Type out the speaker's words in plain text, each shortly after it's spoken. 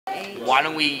why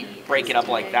don't we break it up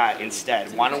like that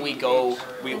instead? Why don't we go,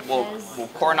 we'll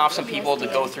corn off some people to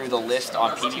go through the list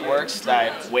on PB Works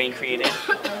that Wayne created,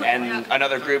 and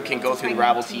another group can go through the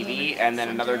Rabble TV, and then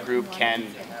another group can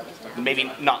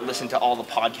maybe not listen to all the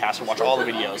podcasts or watch all the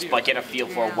videos, but get a feel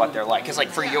for what they're like. Because like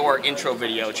for your intro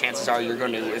video, chances are you're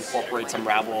going to incorporate some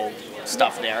Rabble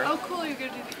stuff there. Oh cool, you're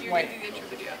going to do the intro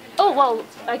video. Oh, well,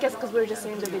 I guess because we're just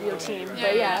saying the video team,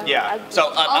 but yeah. Yeah,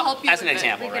 so I'll help you as an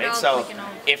example, right? So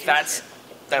if that's,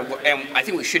 and I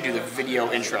think we should do the video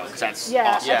intro, because that's awesome.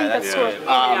 I think that's cool.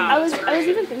 I was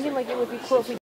even thinking like it would be cool if we